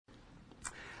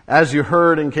As you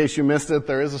heard, in case you missed it,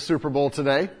 there is a Super Bowl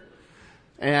today.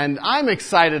 And I'm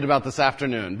excited about this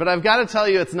afternoon. But I've got to tell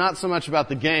you, it's not so much about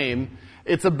the game.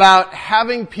 It's about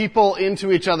having people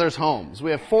into each other's homes.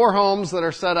 We have 4 homes that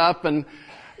are set up, and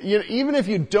even if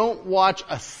you don't watch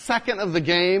a second of the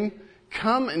game,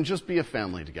 come and just be a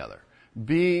family together.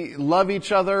 Love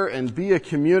each other and be a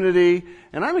community.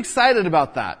 And I'm excited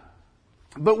about that.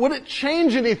 But would it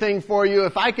change anything for you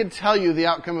if I could tell you the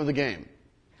outcome of the game?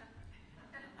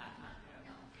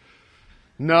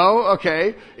 No?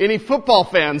 Okay. Any football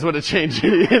fans, would it change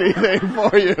anything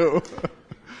for you?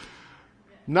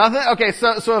 Nothing? Okay,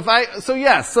 so if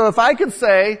I could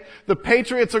say the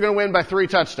Patriots are going to win by 3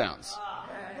 touchdowns.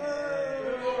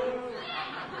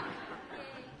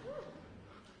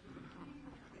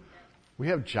 We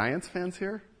have Giants fans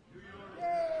here?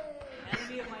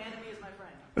 Enemy of my enemy is my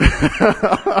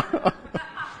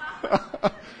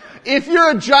friend. If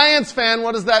you're a Giants fan,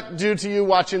 what does that do to you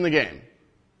watching the game?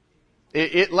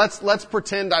 Let's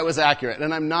pretend I was accurate,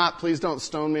 and I'm not. Please don't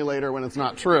stone me later when it's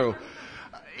not true.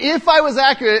 If I was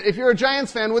accurate, if you're a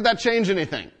Giants fan, would that change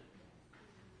anything?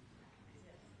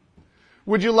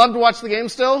 Would you love to watch the game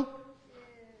still?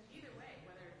 Either way,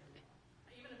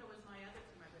 even if it was my other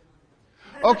team,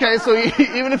 I would. Okay, so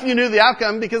even if you knew the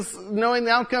outcome, because knowing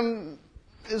the outcome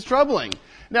is troubling.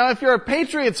 Now, if you're a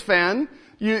Patriots fan,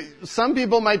 some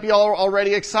people might be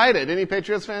already excited. Any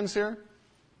Patriots fans here?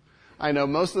 I know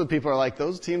most of the people are like,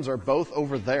 those teams are both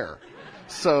over there.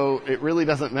 So it really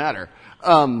doesn't matter.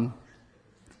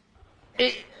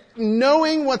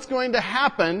 Knowing what's going to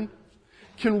happen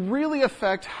can really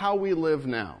affect how we live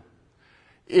now.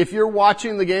 If you're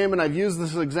watching the game, and I've used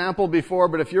this example before,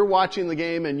 but if you're watching the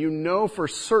game and you know for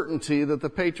certainty that the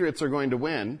Patriots are going to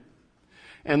win,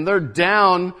 and they're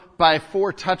down by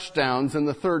 4 touchdowns in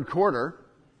the third quarter,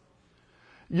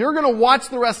 you're going to watch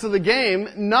the rest of the game,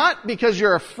 not because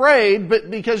you're afraid, but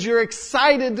because you're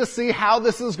excited to see how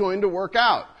this is going to work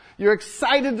out. You're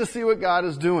excited to see what God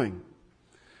is doing.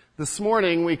 This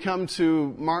morning we come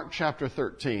to Mark chapter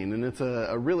 13, and it's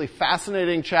a really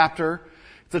fascinating chapter.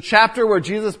 It's a chapter where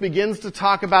Jesus begins to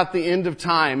talk about the end of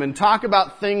time and talk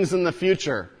about things in the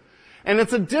future. And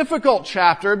it's a difficult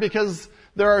chapter because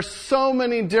there are so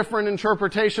many different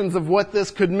interpretations of what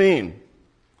this could mean.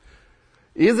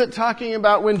 Is it talking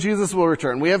about when Jesus will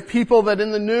return? We have people that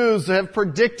in the news have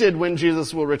predicted when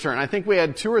Jesus will return. I think we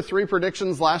had 2 or 3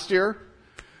 predictions last year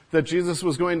that Jesus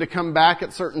was going to come back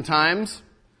at certain times.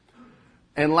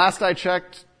 And last I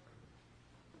checked,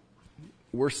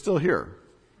 we're still here.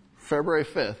 February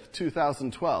 5th,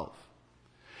 2012.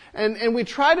 And we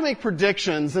try to make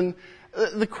predictions, and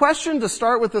the question to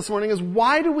start with this morning is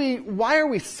why are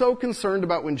we so concerned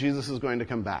about when Jesus is going to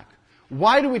come back?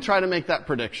 Why do we try to make that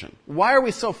prediction? Why are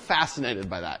we so fascinated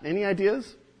by that? Any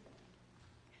ideas?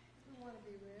 We want to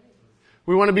be ready.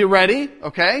 We want to be ready,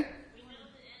 okay? We know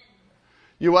the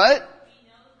end. You what?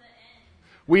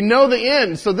 We know the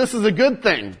end, so this is a good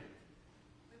thing.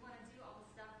 We want to do all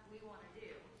the stuff we want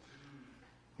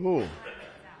to do. Ooh.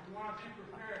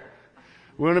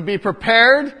 We want to be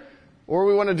prepared, or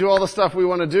we want to do all the stuff we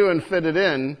want to do and fit it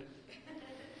in.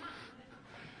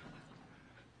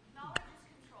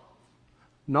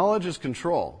 Knowledge is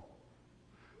control.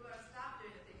 We want to stop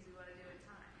doing the things we want to do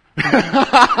in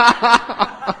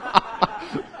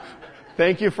time.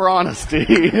 Thank you for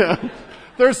honesty.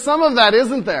 There's some of that,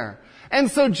 isn't there? And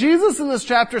so Jesus in this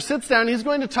chapter sits down, he's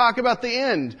going to talk about the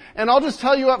end. And I'll just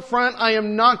tell you up front, I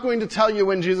am not going to tell you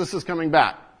when Jesus is coming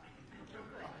back.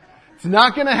 It's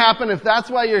not going to happen. If that's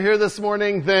why you're here this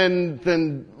morning,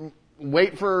 then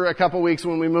wait for a couple weeks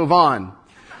when we move on.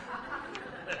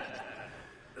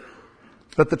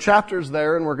 But the chapter's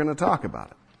there and we're going to talk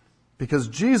about it. Because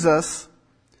Jesus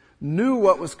knew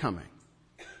what was coming.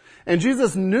 And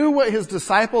Jesus knew what his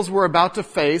disciples were about to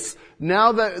face.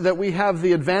 Now that we have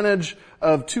the advantage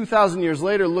of 2,000 years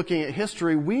later looking at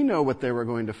history, we know what they were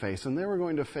going to face. And they were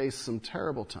going to face some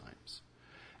terrible times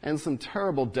and some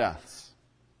terrible deaths.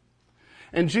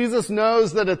 And Jesus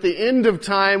knows that at the end of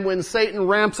time, when Satan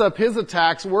ramps up his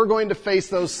attacks, we're going to face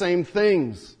those same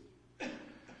things.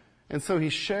 And so he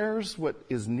shares what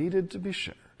is needed to be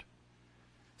shared,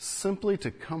 simply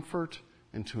to comfort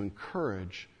and to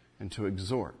encourage and to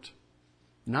exhort,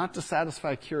 not to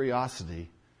satisfy curiosity,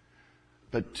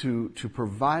 but to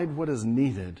provide what is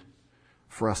needed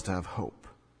for us to have hope,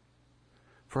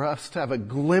 for us to have a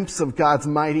glimpse of God's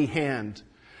mighty hand,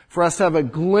 for us to have a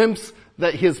glimpse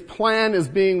that his plan is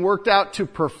being worked out to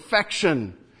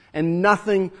perfection and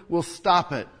nothing will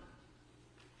stop it.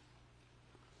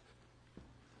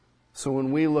 So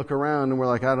when we look around and we're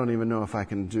like, I don't even know if I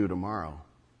can do tomorrow,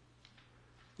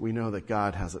 we know that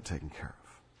God has it taken care of.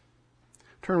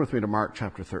 Turn with me to Mark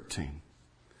chapter 13.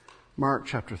 Mark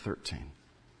chapter 13.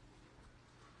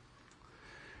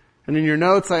 And in your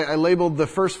notes, I labeled the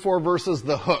first 4 verses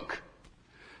the hook.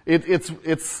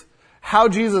 It's how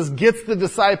Jesus gets the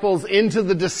disciples into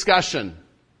the discussion.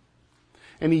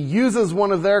 And he uses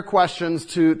one of their questions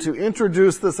to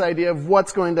introduce this idea of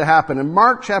what's going to happen. In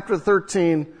Mark chapter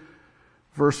 13,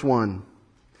 verse 1.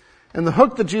 And the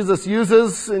hook that Jesus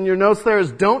uses in your notes there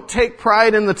is, don't take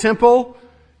pride in the temple.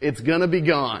 It's going to be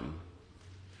gone.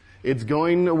 It's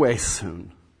going away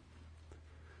soon.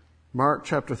 Mark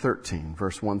chapter 13,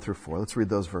 verse 1 through 4. Let's read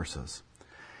those verses.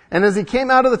 And as he came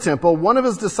out of the temple, one of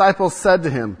his disciples said to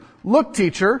him, "Look,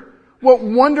 teacher, what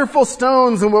wonderful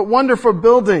stones and what wonderful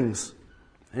buildings."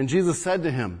 And Jesus said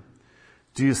to him,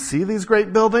 "Do you see these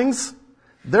great buildings?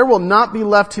 There will not be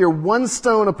left here one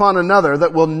stone upon another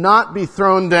that will not be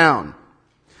thrown down."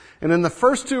 And in the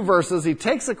first 2 verses, he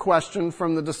takes a question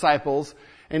from the disciples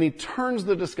and he turns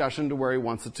the discussion to where he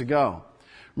wants it to go.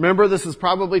 Remember, this is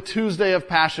probably Tuesday of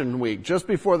Passion Week, just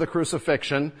before the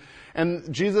crucifixion.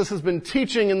 And Jesus has been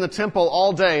teaching in the temple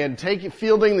all day and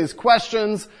fielding these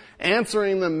questions,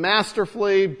 answering them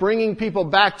masterfully, bringing people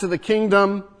back to the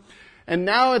kingdom. And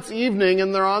now it's evening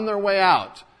and they're on their way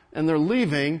out and they're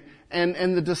leaving. And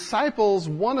the disciples,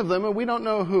 one of them, and we don't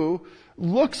know who,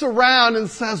 looks around and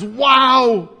says,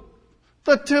 "Wow,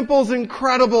 the temple's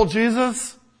incredible,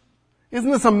 Jesus. Isn't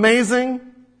this amazing?"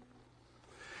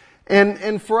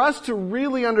 And for us to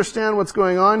really understand what's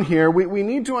going on here, we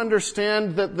need to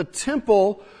understand that the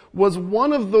temple was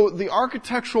one of the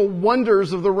architectural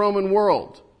wonders of the Roman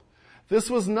world. This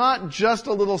was not just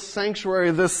a little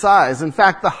sanctuary this size. In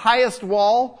fact, the highest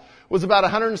wall was about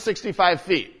 165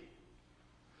 feet.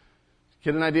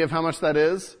 Get an idea of how much that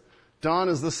is? Don,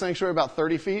 is this sanctuary about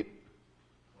 30 feet?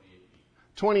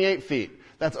 28 feet.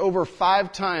 That's over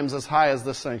 5 times as high as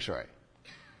this sanctuary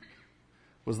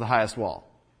was the highest wall.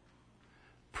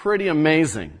 Pretty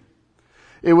amazing.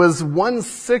 It was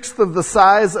 1/6 of the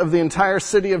size of the entire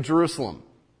city of Jerusalem.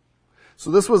 So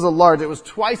this was it was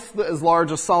twice as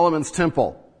large as Solomon's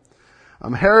temple.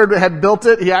 Herod had built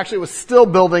it. He actually was still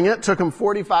building it. It took him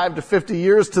 45 to 50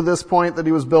 years to this point that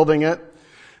he was building it.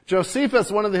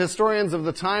 Josephus, one of the historians of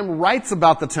the time, writes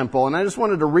about the temple, and I just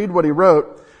wanted to read what he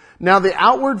wrote. "Now the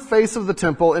outward face of the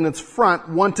temple in its front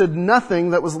wanted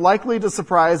nothing that was likely to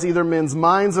surprise either men's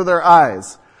minds or their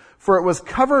eyes, for it was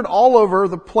covered all over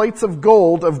the plates of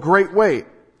gold of great weight.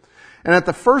 And at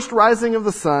the first rising of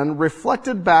the sun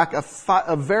reflected back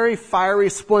a very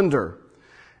fiery splendor,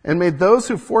 and made those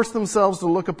who forced themselves to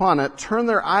look upon it turn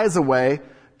their eyes away,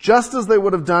 just as they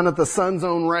would have done at the sun's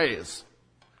own rays."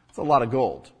 It's a lot of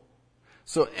gold.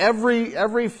 So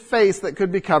every face that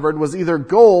could be covered was either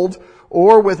gold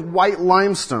or with white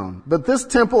limestone. But this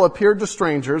temple appeared to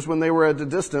strangers when they were at a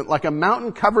distance like a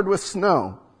mountain covered with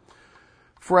snow.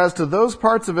 For as to those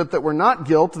parts of it that were not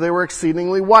gilt, they were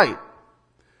exceedingly white.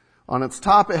 On its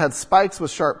top it had spikes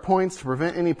with sharp points to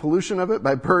prevent any pollution of it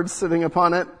by birds sitting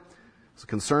upon it. It was a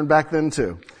concern back then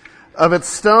too. Of its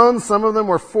stones, some of them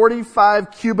were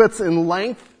 45 cubits in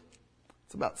length.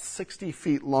 It's about 60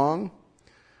 feet long,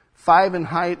 5 in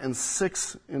height and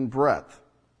 6 in breadth.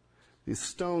 These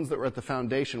stones that were at the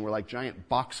foundation were like giant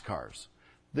boxcars.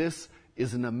 This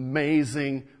is an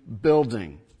amazing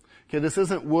building. Okay, this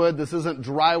isn't wood, this isn't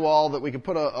drywall that we could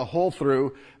put a hole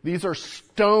through. These are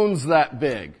stones that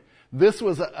big. This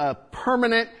was a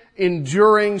permanent,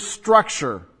 enduring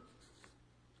structure.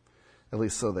 At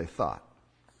least so they thought.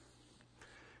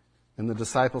 And the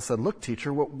disciples said, "Look,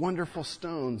 teacher, what wonderful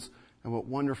stones and what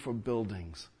wonderful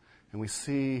buildings." And we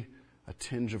see a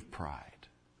tinge of pride,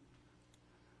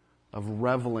 of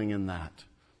reveling in that,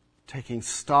 taking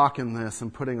stock in this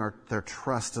and putting their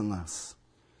trust in this.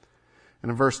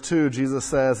 And in verse 2, Jesus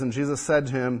says, "And Jesus said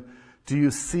to him, 'Do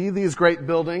you see these great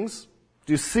buildings?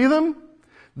 Do you see them?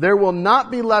 There will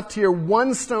not be left here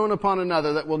one stone upon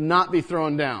another that will not be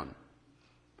thrown down.'"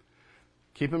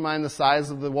 Keep in mind the size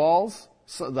of the walls.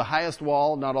 So the highest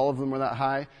wall, not all of them were that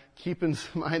high. Keep in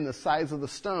mind the size of the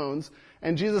stones.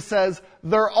 And Jesus says,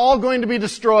 they're all going to be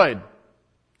destroyed.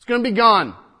 It's going to be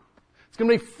gone. It's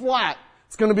going to be flat.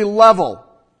 It's going to be level.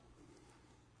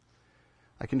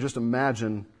 I can just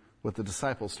imagine what the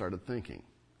disciples started thinking.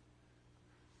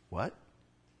 What?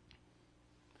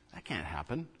 That can't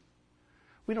happen.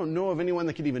 We don't know of anyone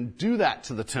that could even do that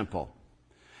to the temple.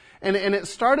 And it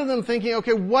started them thinking,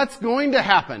 okay, what's going to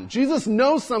happen? Jesus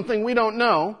knows something we don't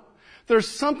know. There's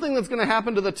something that's going to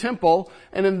happen to the temple.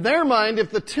 And in their mind, if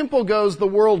the temple goes, the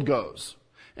world goes.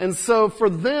 And so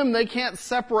for them, they can't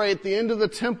separate the end of the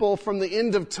temple from the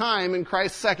end of time in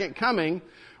Christ's second coming.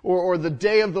 or the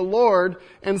day of the Lord.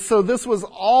 And so this was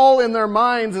all in their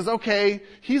minds is, okay,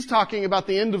 he's talking about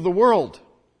the end of the world.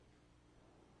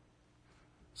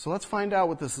 So let's find out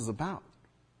what this is about.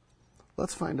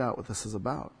 Let's find out what this is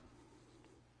about.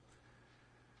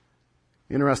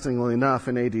 Interestingly enough,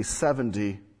 in AD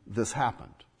 70, this happened.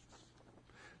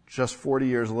 Just 40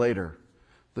 years later,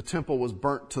 the temple was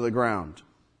burnt to the ground.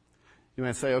 You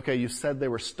might say, okay, you said they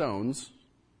were stones.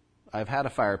 I've had a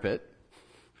fire pit.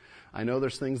 I know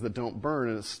there's things that don't burn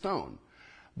and it's stone.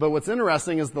 But what's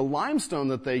interesting is the limestone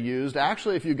that they used,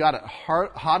 actually if you got it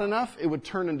hot enough, it would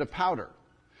turn into powder.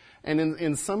 And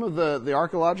in some of the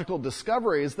archaeological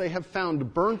discoveries, they have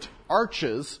found burnt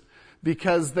arches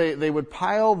because they would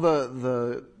pile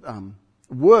the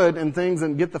wood and things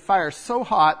and get the fire so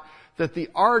hot that the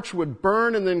arch would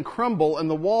burn and then crumble, and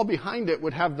the wall behind it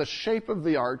would have the shape of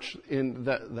the arch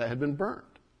that had been burned.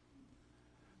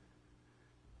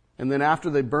 And then after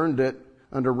they burned it,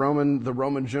 under the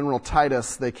Roman general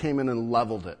Titus, they came in and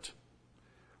leveled it.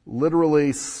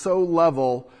 Literally so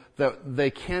level that they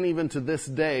can't even to this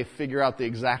day figure out the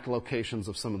exact locations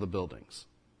of some of the buildings.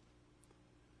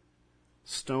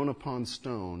 Stone upon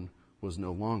stone was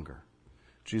no longer.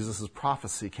 Jesus'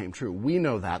 prophecy came true. We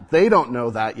know that. They don't know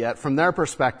that yet from their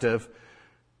perspective,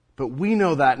 but we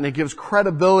know that, and it gives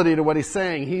credibility to what he's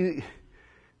saying.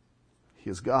 He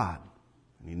is God,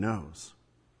 and he knows.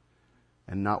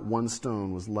 And not one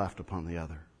stone was left upon the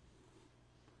other.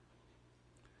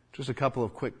 Just a couple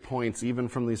of quick points, even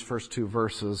from these first two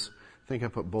verses. I think I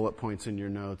put bullet points in your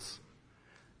notes.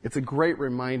 It's a great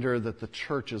reminder that the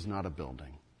church is not a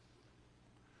building.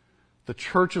 The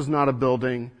church is not a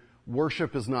building.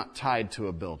 Worship is not tied to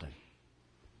a building.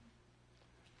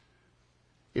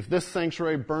 If this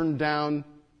sanctuary burned down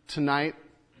tonight,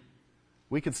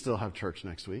 we could still have church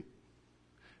next week.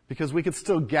 Because we could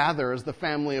still gather as the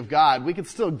family of God. We could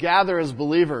still gather as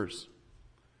believers.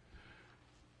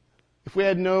 If we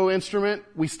had no instrument,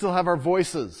 we still have our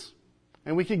voices.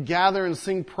 And we could gather and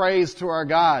sing praise to our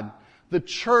God. The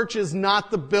church is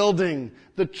not the building.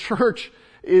 The church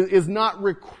is not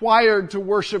required to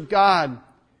worship God.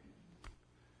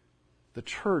 The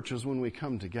church is when we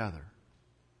come together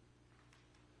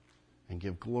and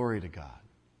give glory to God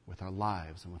with our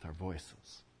lives and with our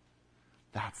voices.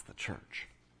 That's the church.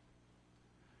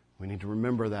 We need to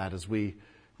remember that as we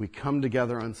come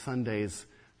together on Sundays.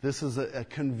 This is a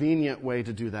convenient way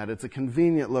to do that. It's a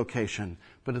convenient location,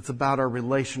 but it's about our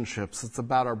relationships. It's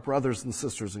about our brothers and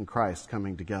sisters in Christ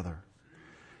coming together.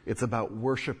 It's about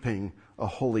worshiping a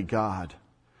holy God,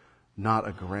 not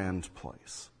a grand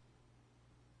place.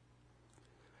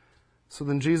 So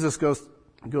then Jesus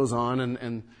goes on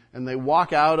and they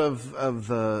walk out of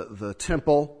the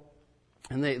temple,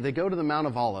 and they go to the Mount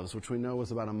of Olives, which we know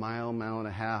was about a mile and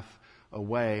a half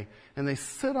away. And they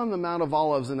sit on the Mount of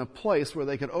Olives in a place where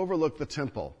they could overlook the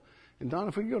temple. And Don,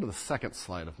 if we could go to the second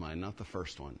slide of mine, not the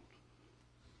first one.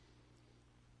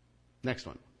 Next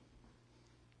one.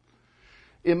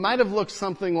 It might have looked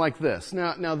something like this.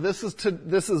 Now this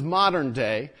is modern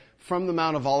day from the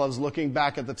Mount of Olives looking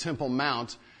back at the Temple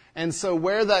Mount. And so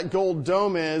where that gold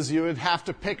dome is, you would have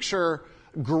to picture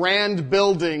grand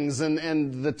buildings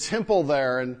and the temple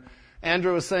there. And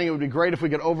Andrew was saying it would be great if we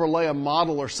could overlay a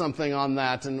model or something on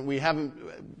that. And we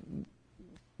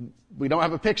don't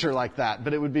have a picture like that,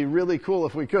 but it would be really cool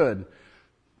if we could.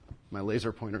 My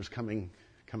laser pointer's coming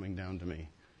down to me.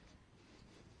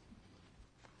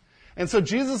 And so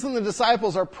Jesus and the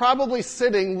disciples are probably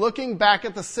sitting, looking back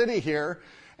at the city here,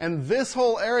 and this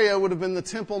whole area would have been the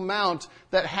Temple Mount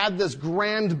that had this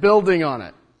grand building on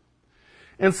it.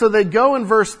 And so they go in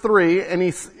verse 3, and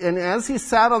as he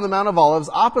sat on the Mount of Olives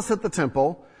opposite the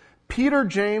temple, Peter,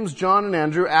 James, John, and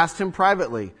Andrew asked him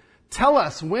privately, "Tell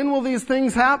us, when will these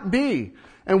things be?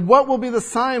 And what will be the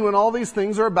sign when all these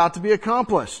things are about to be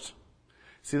accomplished?"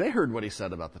 See, they heard what he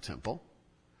said about the temple.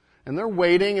 And they're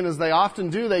waiting, and as they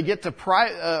often do, they get to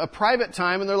a private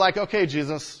time, and they're like, "Okay,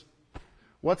 Jesus,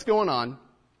 what's going on?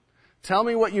 Tell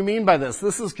me what you mean by this.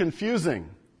 This is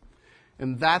confusing."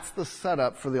 And that's the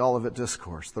setup for the Olivet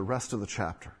Discourse, the rest of the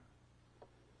chapter.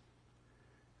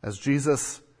 As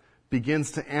Jesus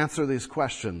begins to answer these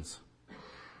questions,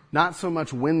 not so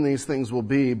much when these things will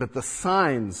be, but the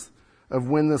signs of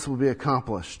when this will be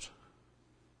accomplished.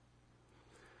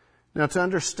 Now, to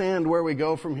understand where we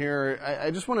go from here,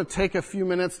 I just want to take a few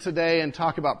minutes today and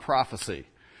talk about prophecy.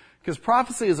 Because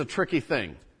prophecy is a tricky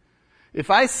thing.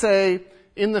 If I say,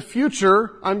 in the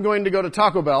future, I'm going to go to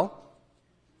Taco Bell,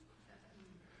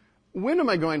 when am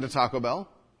I going to Taco Bell?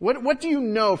 What do you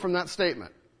know from that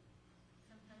statement?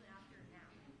 Sometime after now.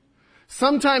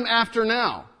 Sometime after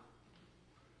now.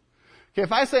 Okay,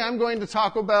 if I say I'm going to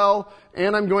Taco Bell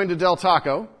and I'm going to Del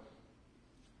Taco,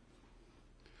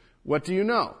 what do you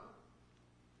know?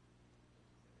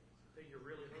 That you're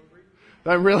really hungry?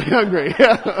 I'm really hungry.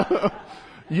 Yeah.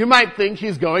 You might think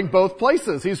he's going both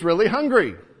places. He's really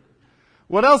hungry.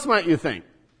 What else might you think?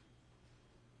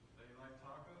 That you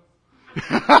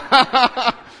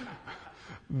like tacos?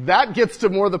 That gets to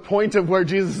more the point of where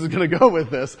Jesus is going to go with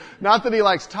this. Not that he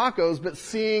likes tacos, but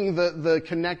seeing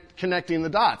connecting the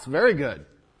dots. Very good.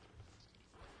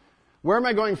 Where am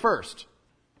I going first?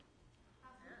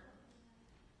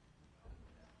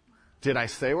 Did I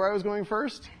say where I was going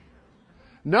first?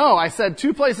 No, I said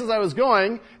two places I was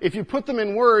going. If you put them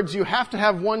in words, you have to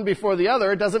have one before the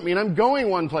other. It doesn't mean I'm going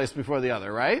one place before the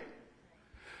other, right?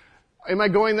 Am I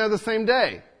going there the same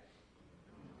day?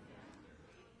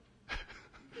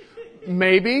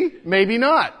 Maybe, maybe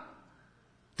not.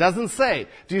 Doesn't say.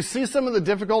 Do you see some of the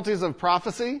difficulties of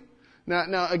prophecy?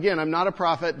 Now, again, I'm not a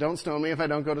prophet. Don't stone me if I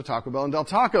don't go to Taco Bell and Del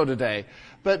Taco today.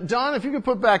 But Don, if you could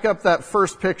put back up that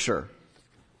first picture.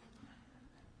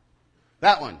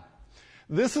 That one.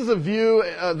 This is a view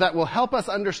that will help us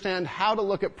understand how to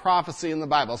look at prophecy in the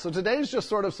Bible. So today's just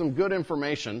sort of some good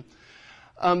information.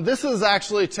 This is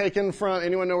actually taken from,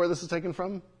 anyone know where this is taken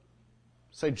from?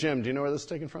 Say, Jim, do you know where this is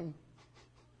taken from?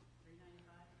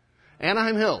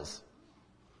 Anaheim Hills.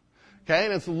 Okay,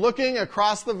 and it's looking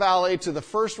across the valley to the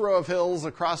first row of hills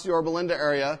across the Yorba Linda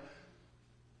area.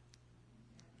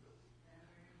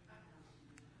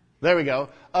 There we go.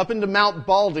 Up into Mount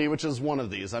Baldy, which is one of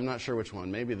these. I'm not sure which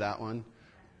one. Maybe that one.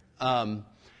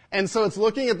 And so it's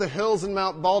looking at the hills in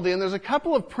Mount Baldy, and there's a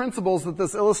couple of principles that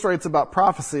this illustrates about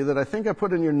prophecy that I think I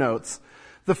put in your notes.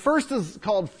 The first is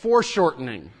called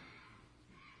foreshortening.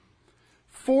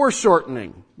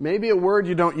 Foreshortening. Maybe a word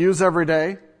you don't use every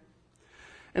day.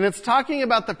 And it's talking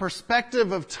about the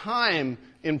perspective of time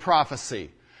in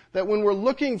prophecy. That when we're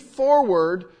looking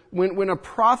forward, when a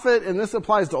prophet, and this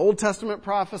applies to Old Testament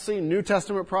prophecy, New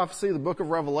Testament prophecy, the book of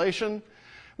Revelation,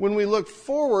 when we look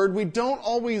forward, we don't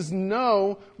always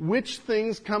know which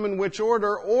things come in which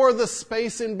order or the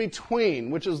space in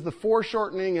between, which is the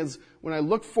foreshortening is when I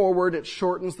look forward, it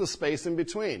shortens the space in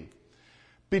between.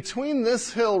 Between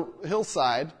this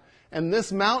hillside and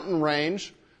this mountain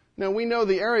range, now we know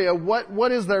the area,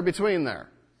 what is there between there?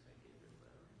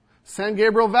 San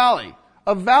Gabriel Valley.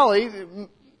 A valley,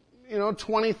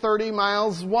 20, 30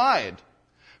 miles wide.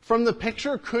 From the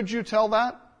picture, could you tell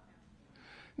that?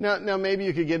 Now maybe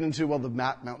you could get into, the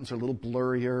mountains are a little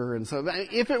blurrier, and so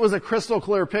if it was a crystal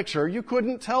clear picture, you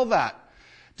couldn't tell that.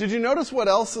 Did you notice what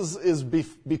else is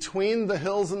between the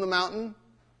hills and the mountain?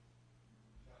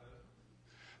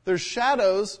 There's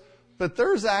shadows, but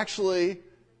there's actually,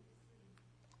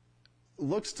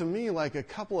 looks to me like a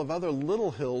couple of other little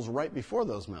hills right before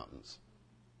those mountains.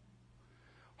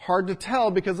 Hard to tell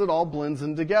because it all blends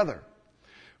in together.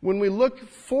 When we look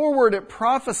forward at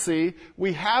prophecy,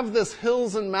 we have this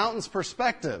hills and mountains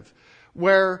perspective,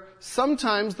 where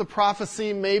sometimes the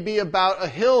prophecy may be about a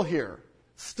hill here,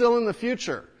 still in the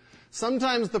future.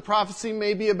 Sometimes the prophecy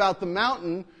may be about the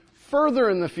mountain further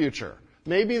in the future.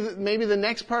 Maybe the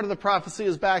next part of the prophecy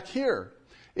is back here.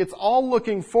 It's all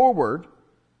looking forward,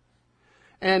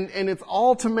 and it's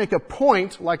all to make a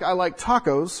point, like I like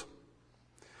tacos,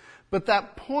 but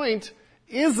that point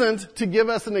isn't to give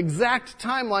us an exact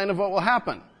timeline of what will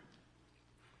happen.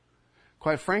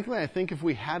 Quite frankly, I think if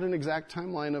we had an exact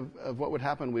timeline of what would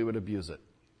happen, we would abuse it.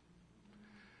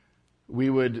 We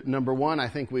would, number one, I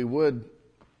think we would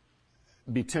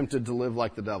be tempted to live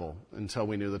like the devil until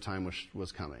we knew the time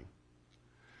was coming.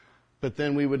 But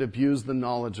then we would abuse the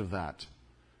knowledge of that.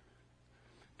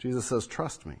 Jesus says,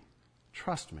 trust me,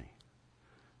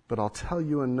 but I'll tell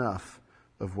you enough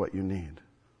of what you need.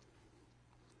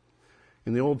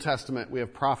 In the Old Testament, we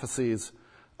have prophecies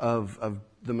of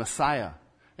the Messiah.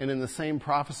 And in the same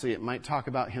prophecy, it might talk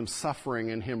about him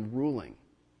suffering and him ruling.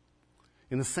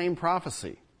 In the same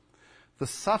prophecy, the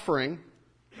suffering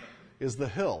is the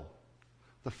hill,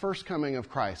 the first coming of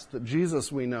Christ, that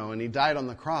Jesus we know, and he died on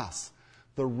the cross.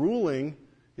 The ruling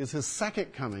is his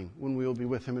second coming when we will be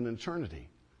with him in eternity.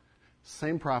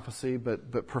 Same prophecy,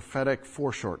 but prophetic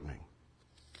foreshortening.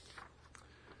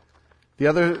 The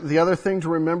other thing to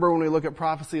remember when we look at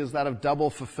prophecy is that of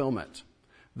double fulfillment.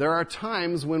 There are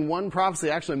times when one prophecy,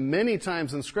 actually many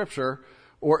times in Scripture,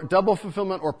 or double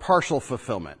fulfillment or partial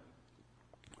fulfillment.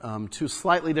 Two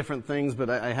slightly different things,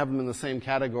 but I have them in the same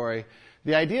category.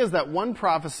 The idea is that one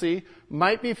prophecy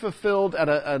might be fulfilled at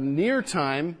a near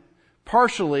time,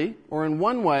 partially, or in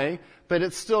one way, but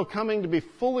it's still coming to be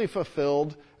fully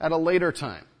fulfilled at a later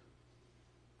time.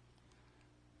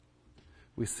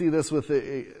 We see this with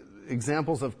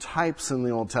examples of types in the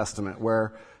Old Testament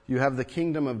where you have the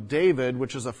kingdom of David,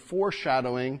 which is a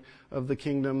foreshadowing of the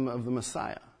kingdom of the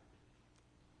Messiah.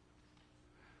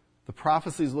 The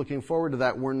prophecies looking forward to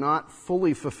that were not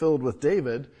fully fulfilled with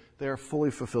David. They are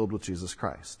fully fulfilled with Jesus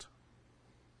Christ.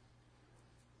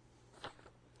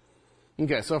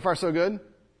 Okay, so far so good?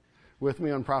 With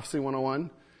me on Prophecy 101?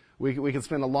 We could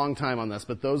spend a long time on this,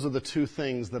 but those are the two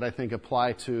things that I think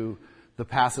apply to the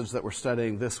passage that we're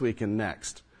studying this week and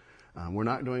next. We're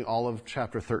not doing all of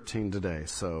chapter 13 today,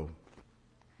 so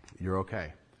you're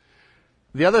okay.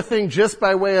 The other thing, just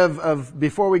by way of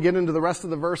before we get into the rest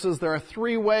of the verses, there are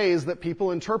three ways that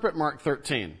people interpret Mark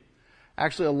 13.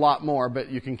 Actually a lot more, but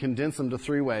you can condense them to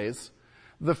three ways.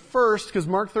 The first, because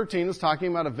Mark 13 is talking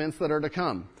about events that are to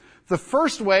come. The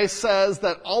first way says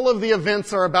that all of the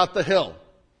events are about the hill.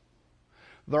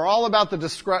 They're all about the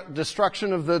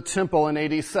destruction of the temple in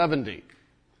AD 70.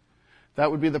 That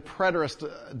would be the preterist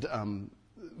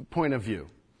point of view.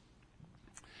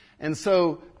 And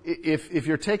so, if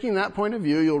you're taking that point of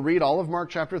view, you'll read all of Mark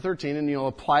chapter 13 and you'll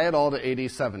apply it all to AD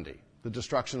 70, the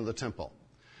destruction of the temple.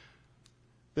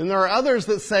 Then there are others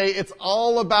that say it's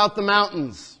all about the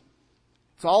mountains.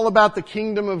 It's all about the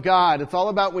kingdom of God. It's all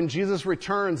about when Jesus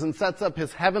returns and sets up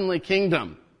his heavenly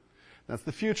kingdom. That's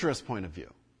the futurist point of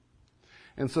view.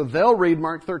 And so they'll read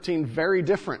Mark 13 very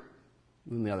different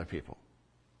than the other people.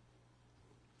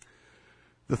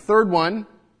 The third one,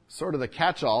 sort of the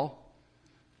catch-all,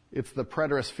 it's the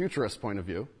preterist futurist point of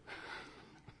view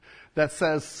that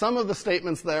says some of the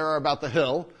statements there are about the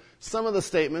hill, some of the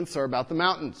statements are about the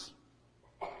mountains.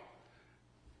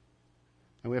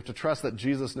 And we have to trust that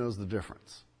Jesus knows the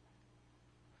difference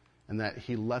and that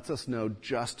he lets us know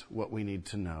just what we need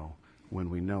to know when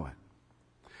we know it.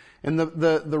 And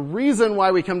the reason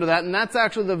why we come to that, and that's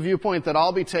actually the viewpoint that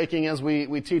I'll be taking as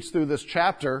we teach through this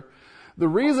chapter, the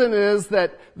reason is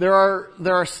that there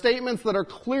are statements that are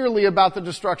clearly about the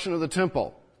destruction of the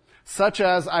temple, such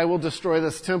as, I will destroy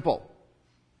this temple.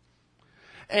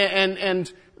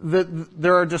 And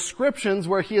there are descriptions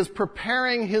where he is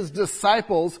preparing his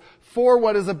disciples for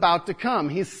what is about to come.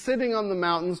 He's sitting on the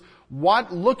mountains,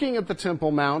 looking at the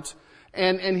Temple Mount,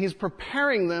 and he's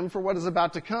preparing them for what is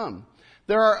about to come.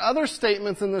 There are other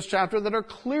statements in this chapter that are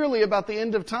clearly about the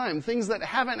end of time, things that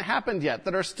haven't happened yet,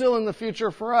 that are still in the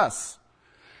future for us.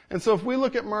 And so if we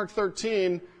look at Mark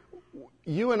 13,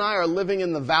 you and I are living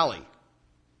in the valley.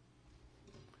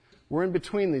 We're in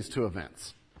between these two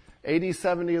events. AD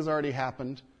 70 has already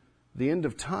happened. The end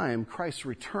of time, Christ's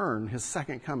return, his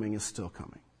second coming, is still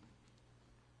coming.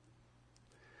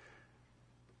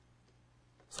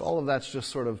 So all of that's just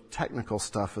sort of technical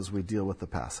stuff as we deal with the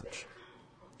passage.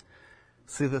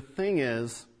 See, the thing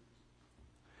is,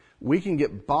 we can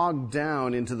get bogged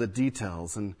down into the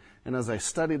details. And as I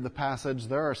studied the passage,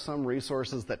 there are some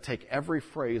resources that take every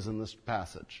phrase in this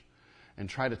passage and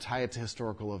try to tie it to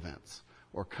historical events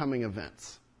or coming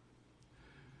events.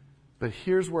 But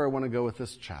here's where I want to go with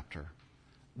this chapter.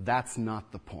 That's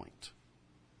not the point.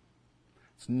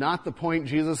 It's not the point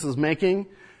Jesus is making.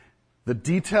 The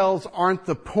details aren't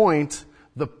the point.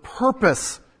 The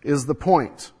purpose is the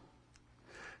point.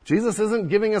 Jesus isn't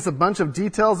giving us a bunch of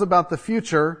details about the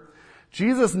future.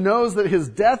 Jesus knows that his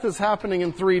death is happening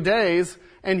in 3 days,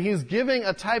 and he's giving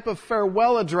a type of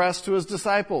farewell address to his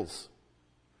disciples.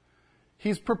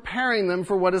 He's preparing them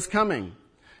for what is coming.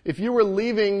 If you were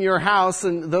leaving your house,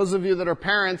 and those of you that are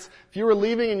parents, if you were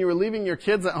leaving and you were leaving your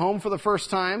kids at home for the first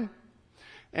time,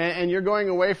 and you're going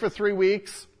away for 3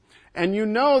 weeks, and you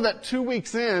know that 2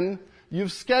 weeks in,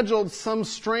 you've scheduled some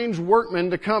strange workman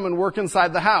to come and work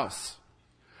inside the house.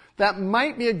 That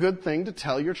might be a good thing to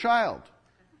tell your child.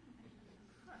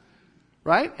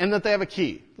 Right? And that they have a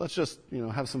key. Let's just,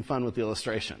 have some fun with the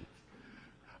illustration.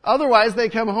 Otherwise, they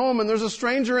come home and there's a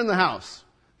stranger in the house.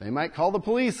 They might call the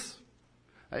police.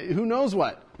 Who knows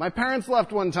what? My parents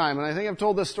left one time, and I think I've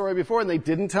told this story before, and they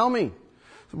didn't tell me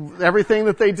everything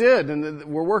that they did, and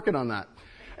we're working on that.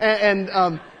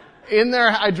 In there,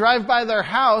 I drive by their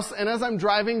house, and as I'm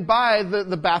driving by,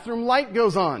 the bathroom light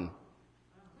goes on.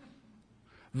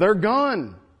 They're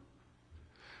gone.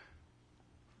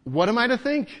 What am I to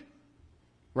think?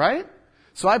 Right?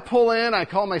 So I pull in, I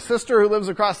call my sister who lives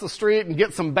across the street and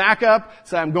get some backup,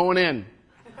 say I'm going in.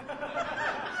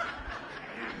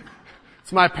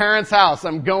 It's my parents' house,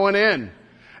 I'm going in.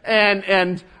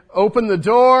 And open the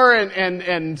door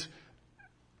and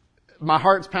my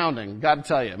heart's pounding, gotta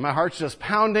tell you. My heart's just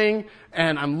pounding,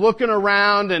 and I'm looking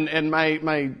around, and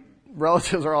my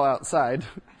relatives are all outside.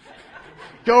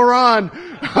 Go Ron!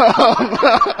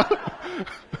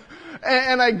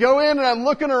 And I go in and I'm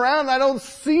looking around and I don't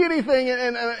see anything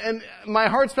and my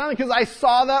heart's pounding because I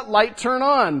saw that light turn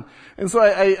on. And so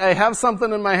I have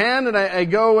something in my hand and I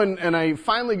go and I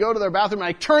finally go to their bathroom and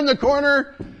I turn the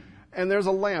corner and there's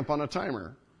a lamp on a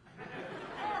timer.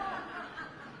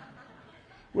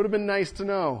 Would have been nice to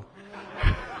know.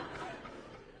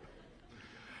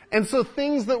 And so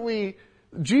things that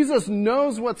Jesus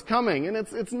knows what's coming, and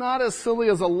it's not as silly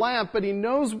as a lamp, but he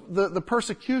knows the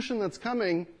persecution that's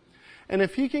coming. And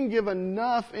if he can give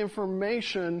enough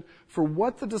information for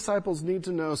what the disciples need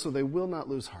to know so they will not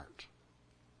lose heart,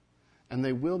 and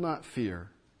they will not fear,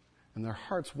 and their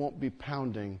hearts won't be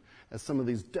pounding as some of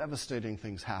these devastating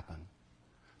things happen,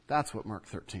 that's what Mark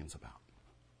 13 is about.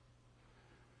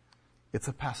 It's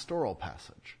a pastoral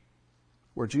passage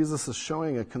where Jesus is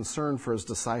showing a concern for his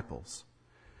disciples.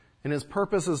 And his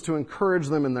purpose is to encourage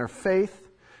them in their faith,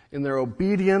 in their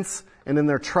obedience, and in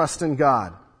their trust in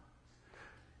God.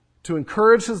 To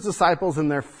encourage his disciples in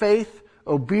their faith,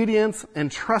 obedience,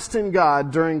 and trust in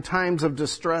God during times of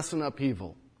distress and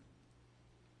upheaval.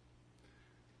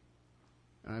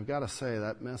 And I've got to say,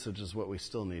 that message is what we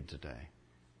still need today.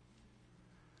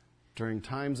 During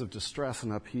times of distress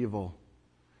and upheaval,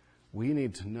 we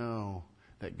need to know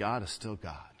that God is still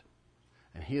God,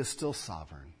 and he is still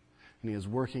sovereign, and he is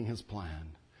working his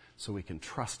plan so we can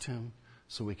trust him,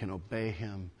 so we can obey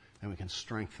him, and we can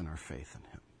strengthen our faith in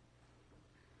him.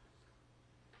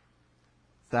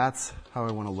 That's how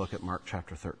I want to look at Mark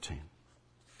chapter 13.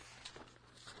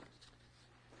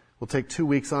 We'll take 2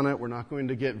 weeks on it. We're not going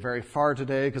to get very far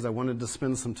today because I wanted to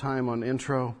spend some time on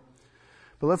intro.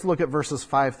 But let's look at verses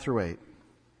 5 through 8.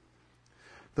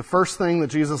 The first thing that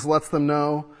Jesus lets them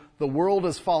know, the world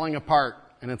is falling apart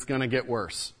and it's going to get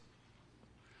worse.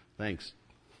 Thanks.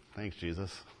 Thanks,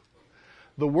 Jesus.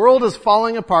 The world is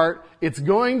falling apart. It's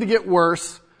going to get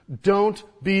worse. Don't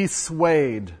be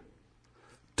swayed.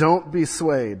 Don't be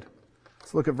swayed.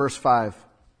 Let's look at verse 5.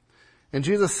 And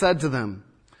Jesus said to them,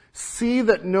 "See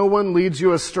that no one leads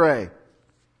you astray."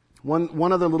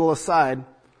 One other little aside.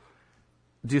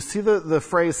 Do you see the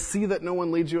phrase, "see that no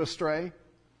one leads you astray"?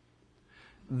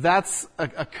 That's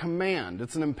a command.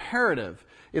 It's an imperative.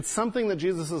 It's something that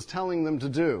Jesus is telling them to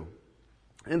do.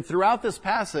 And throughout this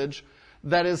passage,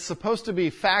 that is supposed to be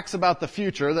facts about the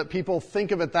future, that people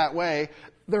think of it that way,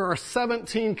 there are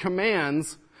 17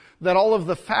 commands that all of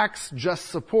the facts just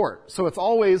support. So it's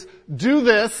always, do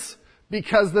this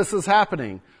because this is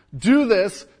happening. Do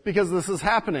this because this is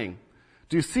happening.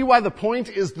 Do you see why the point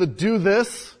is the do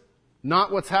this,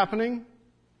 not what's happening?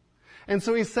 And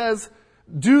so he says,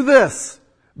 do this.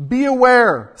 Be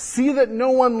aware. See that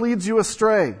no one leads you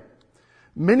astray.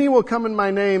 Many will come in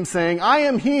my name saying, I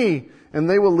am he, and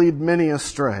they will lead many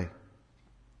astray.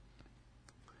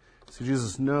 So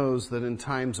Jesus knows that in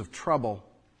times of trouble,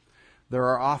 there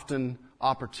are often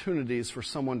opportunities for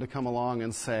someone to come along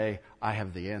and say, I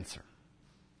have the answer.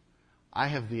 I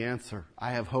have the answer.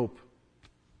 I have hope.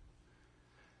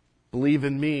 Believe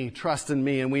in me, trust in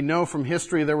me. And we know from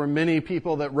history there were many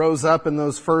people that rose up in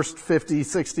those first 50,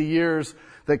 60 years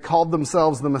that called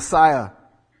themselves the Messiah.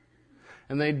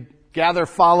 And they'd gather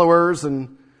followers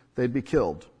and they'd be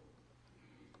killed.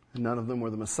 And none of them were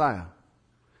the Messiah.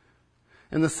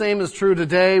 And the same is true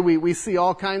today. We see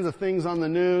all kinds of things on the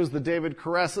news, the David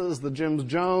Koresses, the Jim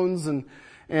Jones,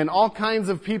 and all kinds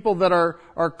of people that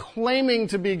are claiming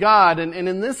to be God. And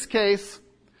in this case,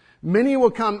 many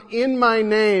will come in my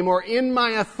name or in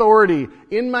my authority,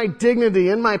 in my dignity,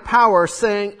 in my power,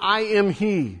 saying, I am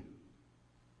he.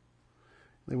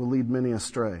 They will lead many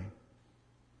astray.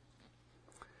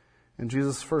 And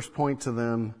Jesus' first point to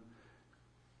them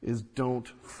is don't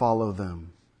follow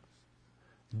them.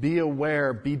 Be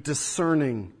aware, be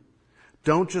discerning.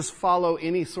 Don't just follow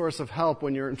any source of help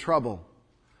when you're in trouble.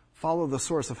 Follow the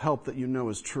source of help that you know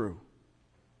is true.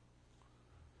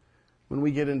 When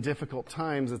we get in difficult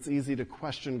times, it's easy to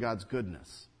question God's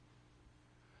goodness.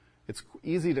 It's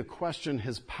easy to question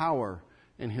his power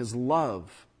and his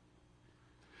love.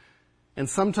 And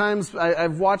sometimes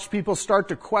I've watched people start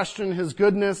to question his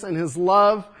goodness and his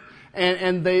love,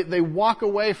 and they walk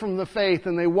away from the faith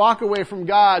and they walk away from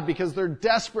God because they're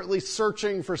desperately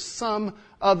searching for some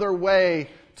other way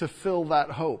to fill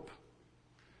that hope.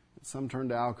 Some turn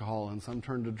to alcohol, and some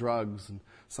turn to drugs, and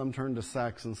some turn to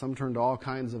sex, and some turn to all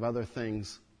kinds of other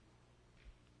things.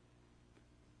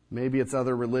 Maybe it's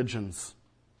other religions.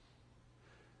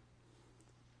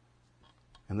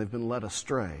 And they've been led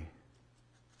astray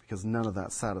because none of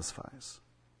that satisfies.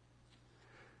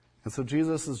 And so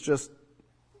Jesus is just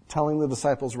telling the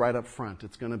disciples right up front,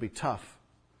 it's going to be tough.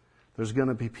 There's going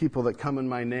to be people that come in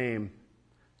my name.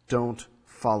 Don't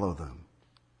follow them.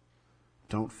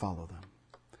 Don't follow them.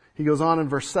 He goes on in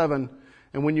verse 7,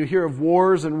 and when you hear of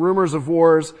wars and rumors of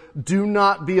wars, do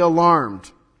not be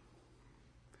alarmed.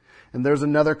 And there's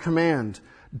another command.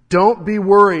 Don't be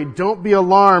worried. Don't be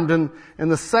alarmed. And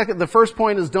the first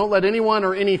point is don't let anyone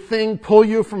or anything pull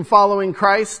you from following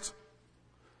Christ.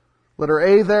 Letter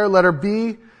A there. Letter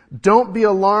B, don't be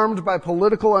alarmed by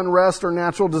political unrest or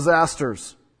natural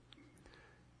disasters.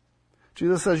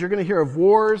 Jesus says you're going to hear of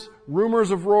wars, rumors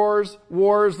of wars.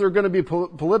 There are going to be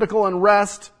political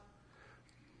unrest.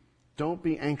 Don't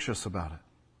be anxious about it.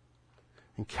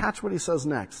 And catch what he says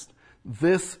next.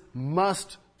 This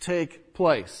must take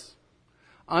place.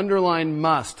 Underline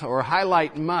must or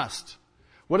highlight must.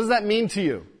 What does that mean to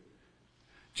you?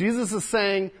 Jesus is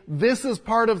saying this is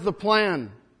part of the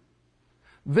plan.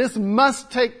 This must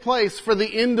take place for the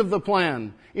end of the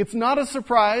plan. It's not a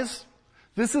surprise.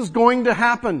 This is going to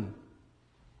happen.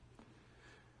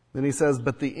 Then he says,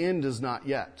 but the end is not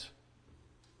yet.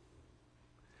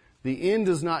 The end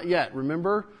is not yet.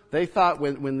 Remember, they thought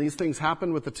when these things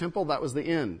happened with the temple, that was the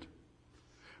end.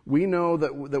 We know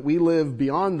that we live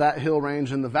beyond that hill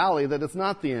range in the valley, that it's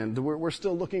not the end. We're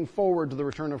still looking forward to the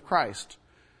return of Christ.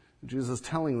 Jesus is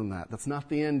telling them that. That's not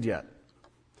the end yet.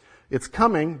 It's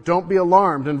coming. Don't be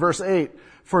alarmed. In verse 8,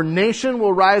 for nation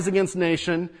will rise against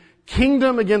nation,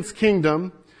 kingdom against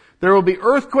kingdom. There will be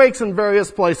earthquakes in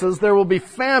various places. There will be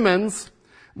famines.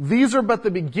 These are but the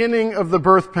beginning of the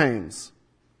birth pains.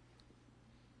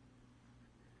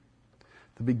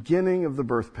 The beginning of the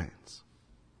birth pains.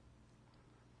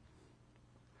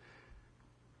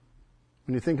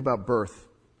 When you think about birth,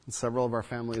 and several of our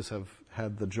families have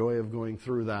had the joy of going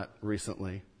through that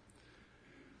recently.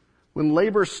 When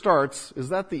labor starts, is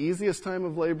that the easiest time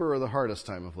of labor or the hardest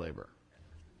time of labor?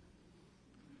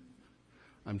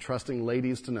 I'm trusting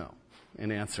ladies to know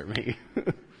and answer me.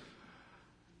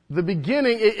 The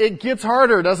beginning, it gets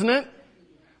harder, doesn't it?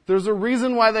 There's a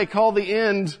reason why they call the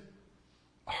end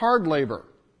hard labor.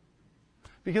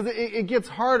 Because it gets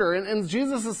harder. And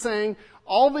Jesus is saying,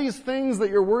 all these things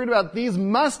that you're worried about, these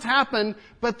must happen,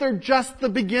 but they're just the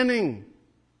beginning.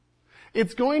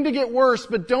 It's going to get worse,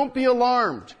 but don't be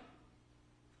alarmed.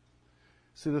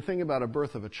 See, the thing about a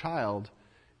birth of a child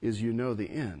is you know the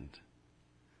end.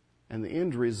 And the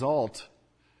end result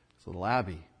is little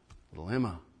Abby, little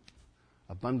Emma,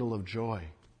 a bundle of joy.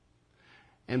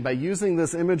 And by using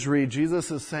this imagery,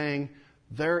 Jesus is saying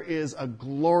there is a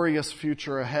glorious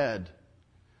future ahead,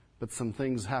 but some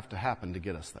things have to happen to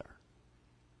get us there.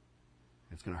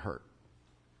 It's going to hurt.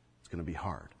 It's going to be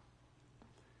hard.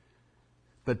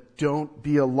 But don't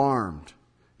be alarmed.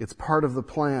 It's part of the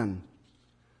plan.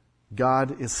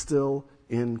 God is still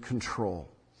in control.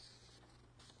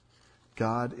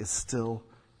 God is still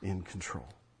in control.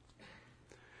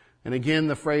 And again,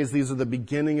 the phrase, these are the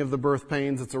beginning of the birth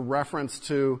pains, it's a reference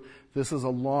to this is a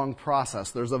long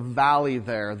process. There's a valley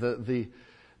there. The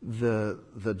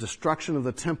destruction of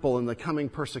the temple and the coming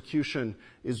persecution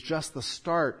is just the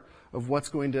start of what's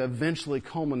going to eventually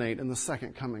culminate in the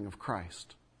second coming of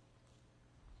Christ.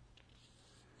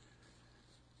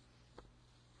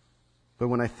 But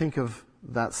when I think of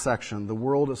that section, the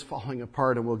world is falling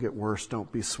apart and will get worse.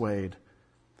 Don't be swayed.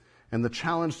 And the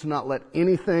challenge to not let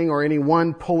anything or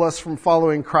anyone pull us from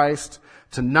following Christ,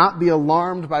 to not be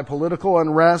alarmed by political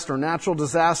unrest or natural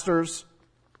disasters,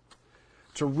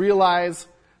 to realize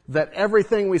that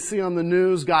everything we see on the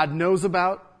news, God knows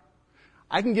about.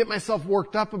 I can get myself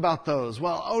worked up about those.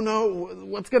 Well, oh no,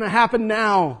 what's going to happen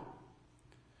now?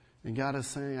 And God is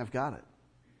saying, I've got it.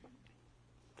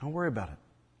 Don't worry about it.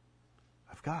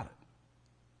 I've got it.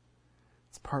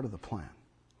 It's part of the plan.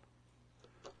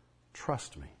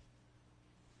 Trust me.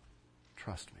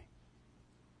 Trust me.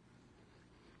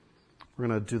 We're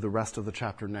going to do the rest of the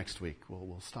chapter next week.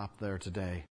 We'll stop there today.